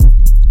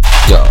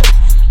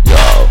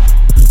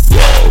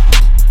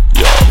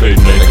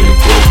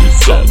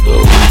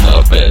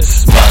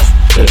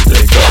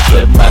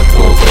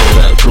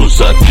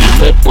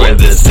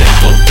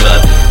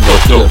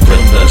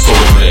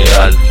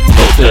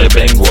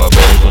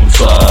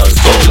vengo a avergonzar.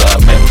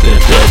 Solamente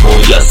te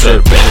voy a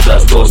hacer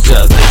pedazos y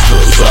a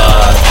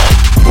destrozar.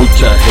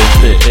 Mucha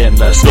gente en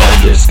las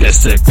calles que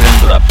se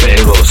creen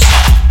raperos.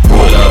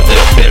 Bola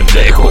de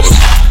pendejos,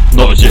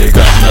 no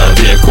llegan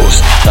a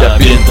viejos. Te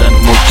avientan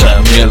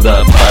mucha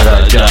mierda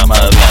para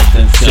llamar la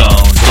atención.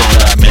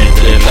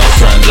 Solamente la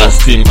usan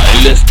lástima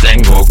y les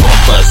tengo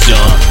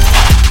compasión.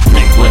 Me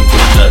encuentro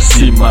en la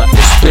cima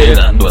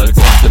esperando al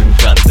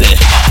contrincante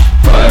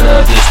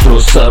para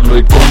destrozarlo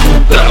y con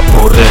un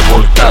trapo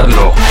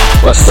revolcarlo.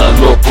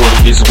 Pasarlo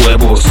por mis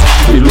huevos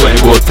y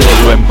luego te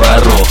lo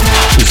embarro.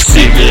 Y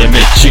sígueme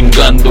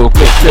chingando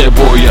que te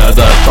voy a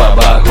dar pa'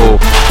 abajo.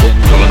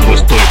 Yo no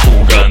estoy